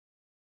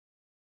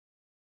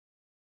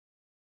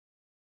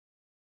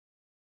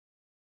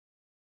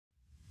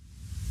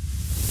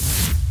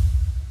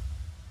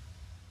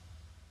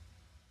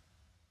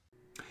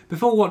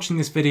Before watching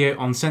this video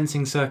on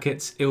sensing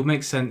circuits, it will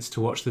make sense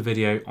to watch the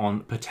video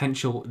on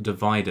potential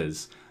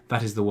dividers.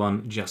 That is the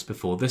one just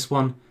before this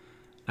one.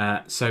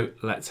 So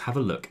let's have a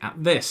look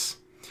at this.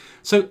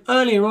 So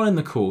earlier on in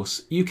the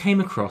course, you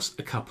came across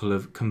a couple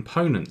of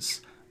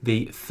components,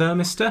 the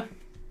thermistor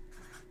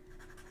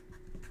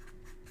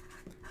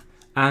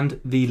and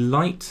the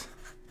light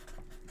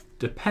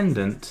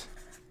dependent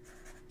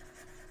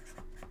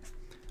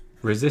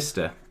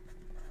resistor,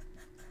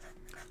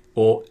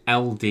 or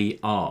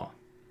LDR.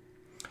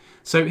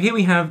 So here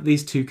we have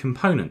these two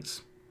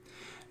components.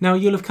 Now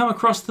you'll have come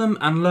across them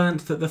and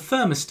learnt that the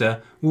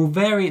thermistor will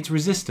vary its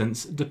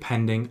resistance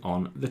depending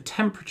on the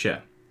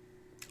temperature.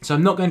 So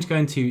I'm not going to go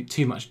into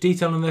too much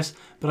detail on this,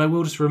 but I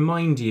will just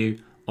remind you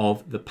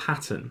of the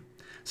pattern.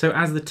 So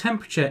as the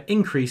temperature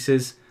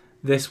increases,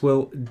 this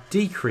will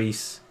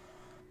decrease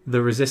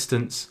the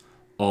resistance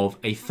of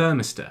a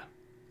thermistor.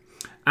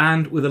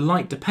 And with a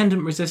light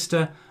dependent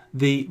resistor,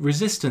 the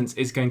resistance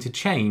is going to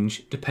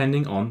change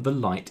depending on the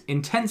light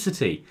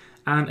intensity.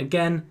 And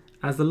again,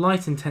 as the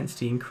light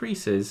intensity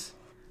increases,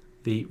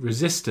 the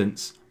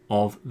resistance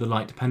of the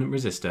light dependent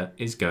resistor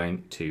is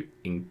going to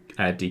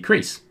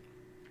decrease.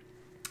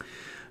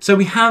 So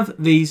we have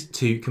these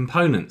two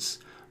components.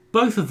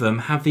 Both of them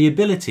have the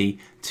ability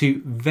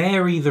to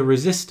vary the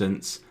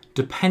resistance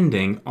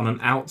depending on an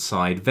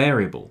outside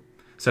variable.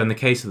 So in the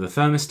case of the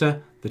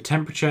thermistor, the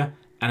temperature,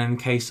 and in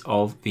the case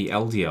of the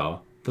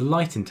LDR, the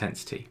light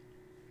intensity.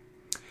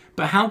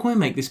 But how can we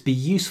make this be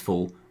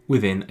useful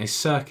within a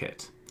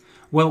circuit?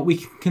 Well, we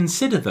can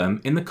consider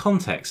them in the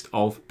context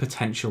of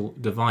potential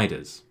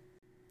dividers.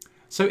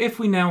 So if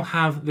we now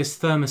have this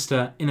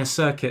thermistor in a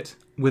circuit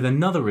with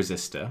another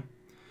resistor,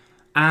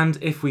 and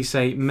if we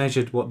say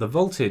measured what the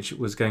voltage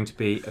was going to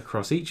be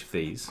across each of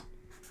these,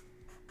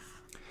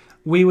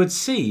 we would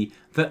see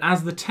that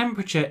as the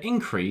temperature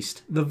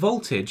increased, the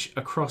voltage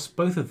across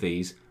both of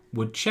these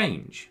would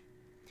change.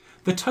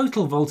 The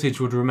total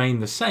voltage would remain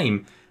the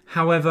same,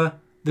 however,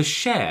 the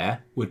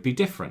share would be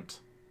different.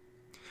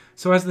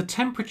 So as the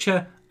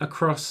temperature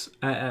across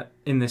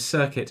in this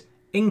circuit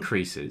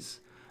increases,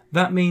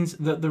 that means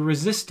that the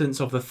resistance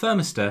of the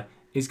thermistor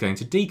is going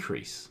to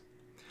decrease.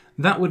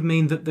 That would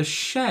mean that the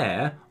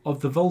share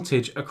of the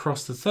voltage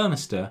across the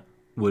thermistor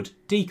would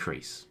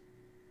decrease.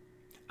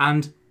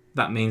 And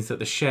that means that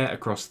the share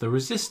across the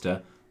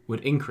resistor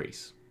would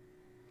increase.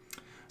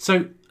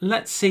 So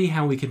let's see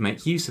how we could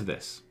make use of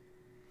this.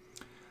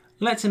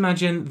 Let's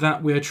imagine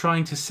that we're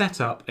trying to set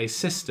up a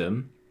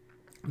system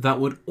that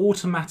would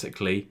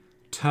automatically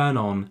turn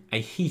on a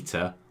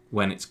heater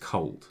when it's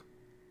cold.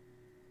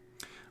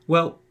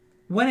 Well,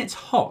 when it's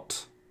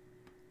hot,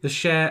 the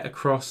share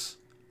across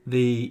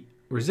the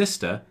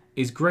resistor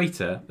is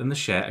greater than the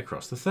share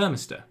across the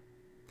thermistor.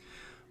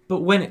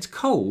 But when it's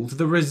cold,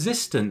 the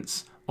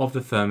resistance of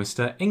the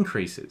thermistor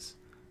increases.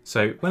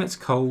 So when it's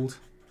cold,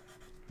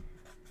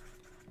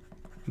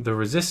 the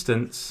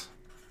resistance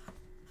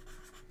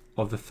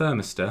of the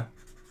thermistor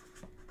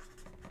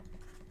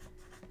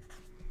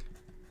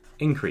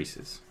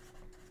increases.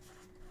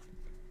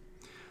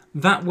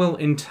 That will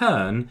in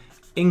turn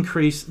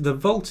increase the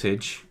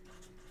voltage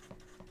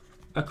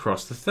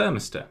across the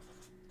thermistor.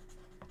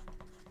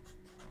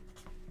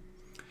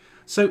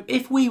 So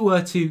if we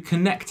were to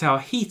connect our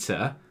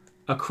heater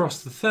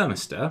across the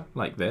thermistor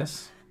like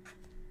this,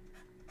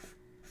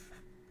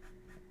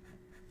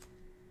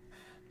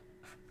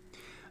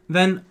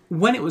 then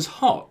when it was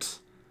hot,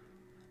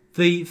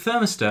 the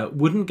thermistor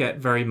wouldn't get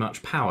very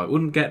much power, it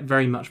wouldn't get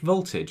very much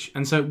voltage,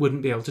 and so it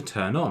wouldn't be able to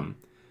turn on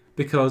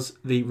because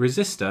the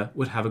resistor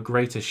would have a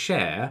greater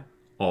share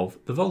of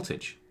the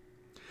voltage.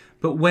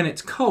 But when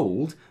it's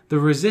cold, the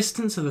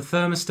resistance of the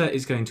thermistor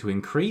is going to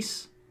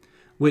increase,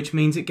 which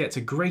means it gets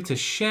a greater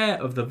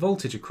share of the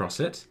voltage across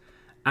it,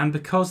 and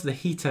because the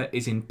heater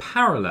is in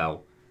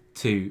parallel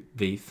to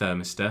the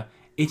thermistor,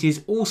 it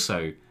is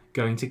also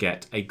going to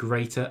get a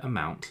greater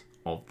amount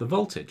of the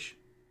voltage.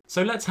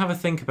 So let's have a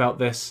think about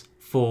this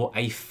for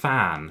a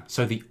fan,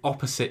 so the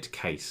opposite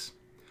case.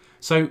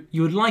 So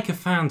you would like a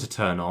fan to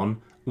turn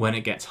on when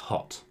it gets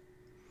hot.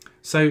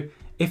 So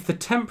if the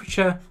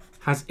temperature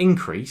has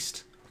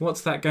increased,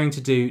 what's that going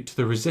to do to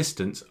the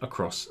resistance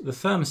across the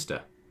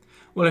thermistor?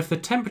 Well, if the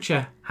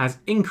temperature has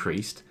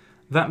increased,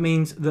 that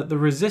means that the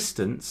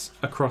resistance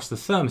across the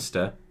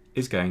thermistor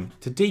is going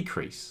to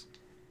decrease.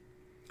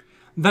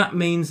 That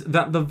means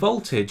that the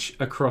voltage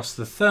across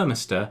the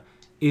thermistor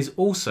is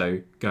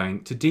also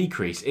going to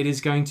decrease. It is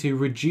going to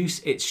reduce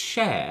its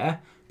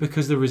share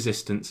because the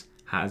resistance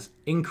has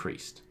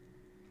increased.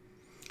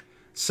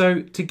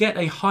 So to get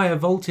a higher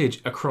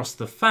voltage across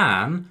the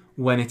fan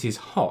when it is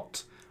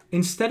hot,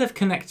 instead of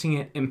connecting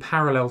it in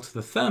parallel to the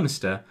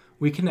thermistor,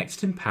 we connect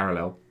it in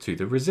parallel to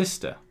the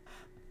resistor.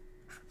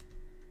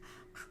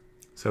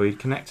 So we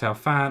connect our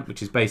fan,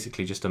 which is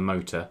basically just a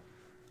motor,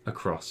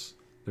 across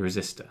the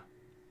resistor.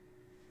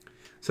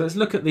 So let's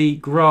look at the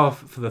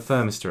graph for the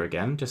thermistor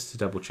again, just to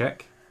double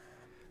check.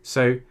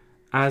 So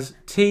as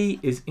T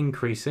is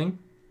increasing,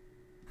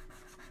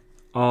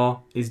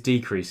 R is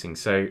decreasing.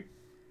 So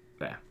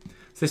there.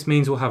 So This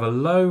means we'll have a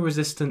low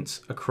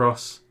resistance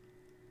across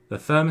the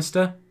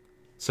thermistor,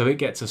 so it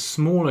gets a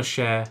smaller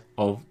share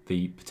of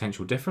the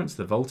potential difference,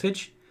 the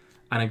voltage,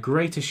 and a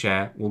greater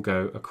share will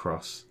go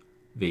across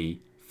the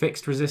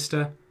fixed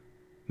resistor,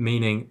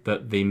 meaning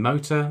that the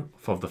motor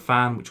of the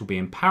fan, which will be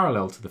in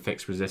parallel to the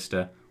fixed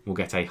resistor, will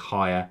get a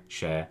higher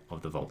share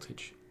of the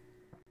voltage.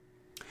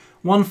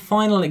 One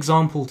final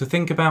example to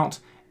think about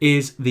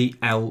is the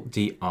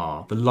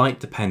LDR, the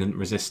light dependent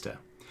resistor.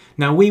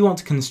 Now we want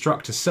to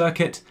construct a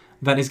circuit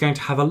that is going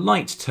to have a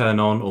light turn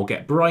on or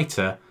get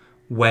brighter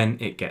when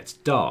it gets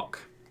dark.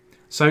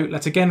 So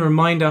let's again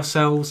remind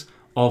ourselves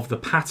of the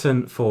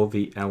pattern for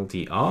the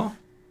LDR.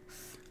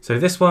 So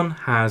this one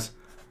has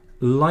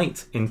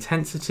light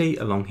intensity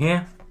along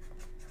here,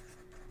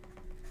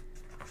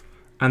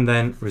 and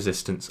then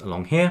resistance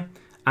along here.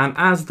 And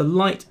as the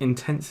light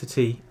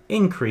intensity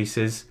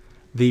increases,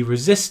 the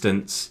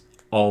resistance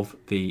of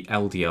the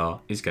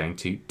LDR is going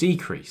to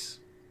decrease.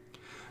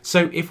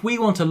 So if we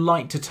want a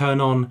light to turn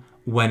on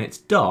when it's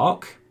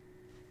dark,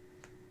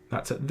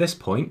 that's at this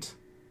point,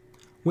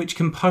 which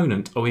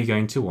component are we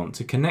going to want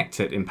to connect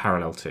it in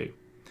parallel to?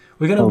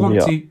 We're going to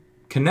want to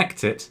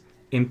connect it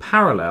in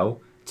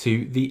parallel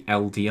to the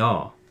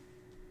LDR.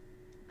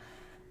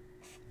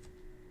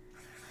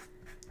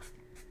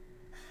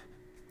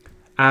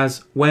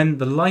 As when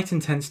the light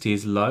intensity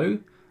is low,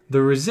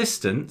 the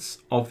resistance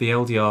of the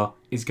LDR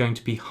is going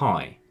to be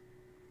high.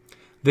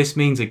 This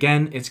means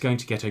again it's going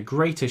to get a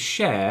greater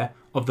share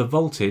of the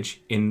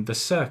voltage in the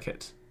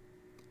circuit.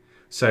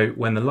 So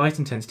when the light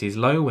intensity is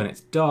low, when it's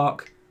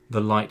dark,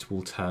 the light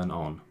will turn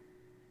on.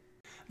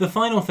 The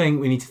final thing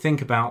we need to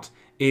think about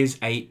is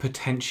a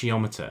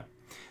potentiometer.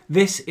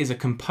 This is a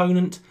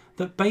component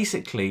that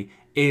basically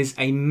is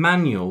a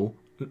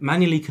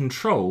manually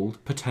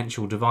controlled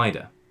potential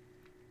divider.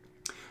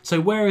 So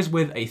whereas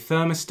with a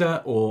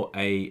thermistor or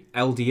a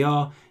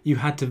LDR, you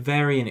had to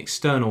vary an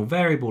external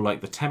variable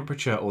like the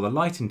temperature or the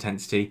light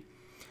intensity,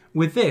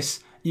 with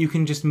this you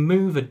can just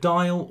move a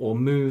dial or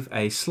move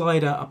a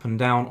slider up and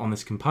down on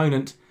this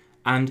component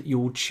and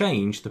you'll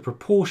change the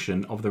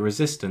proportion of the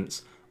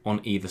resistance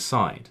on either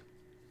side.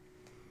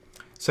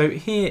 So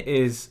here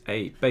is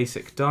a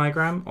basic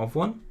diagram of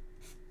one.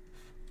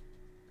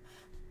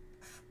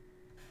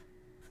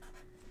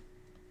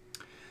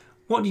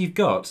 What you've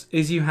got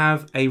is you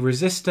have a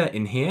resistor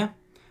in here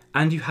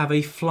and you have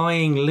a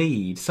flying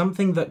lead,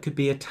 something that could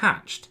be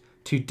attached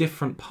to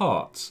different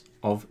parts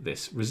of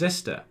this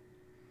resistor.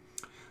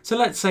 So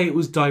let's say it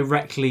was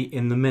directly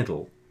in the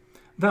middle.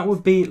 That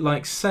would be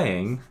like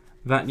saying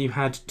that you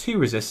had two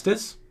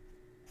resistors,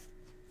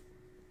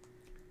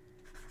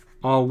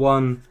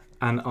 R1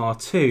 and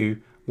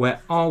R2,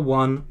 where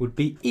R1 would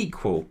be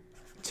equal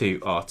to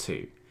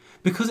R2.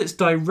 Because it's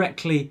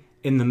directly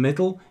in the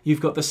middle, you've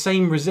got the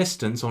same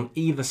resistance on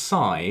either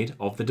side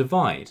of the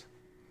divide.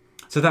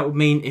 So that would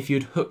mean if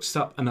you'd hooked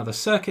up another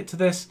circuit to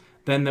this,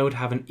 then they would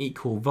have an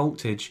equal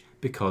voltage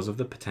because of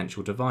the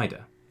potential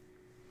divider.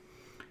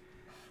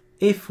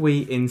 If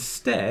we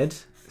instead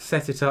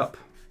set it up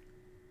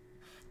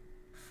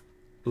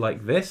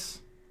like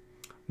this,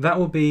 that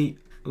would be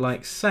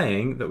like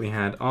saying that we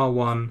had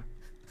R1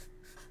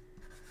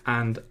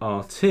 and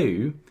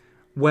R2,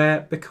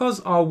 where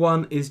because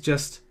R1 is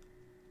just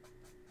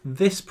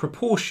this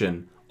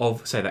proportion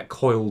of, say, that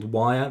coiled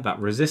wire, that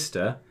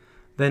resistor,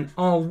 then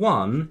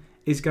R1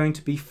 is going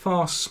to be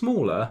far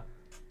smaller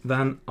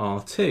than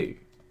R2.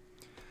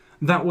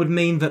 That would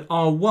mean that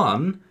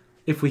R1,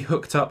 if we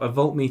hooked up a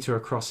voltmeter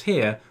across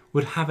here,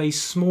 would have a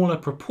smaller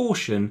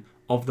proportion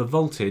of the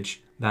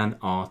voltage than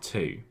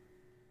R2.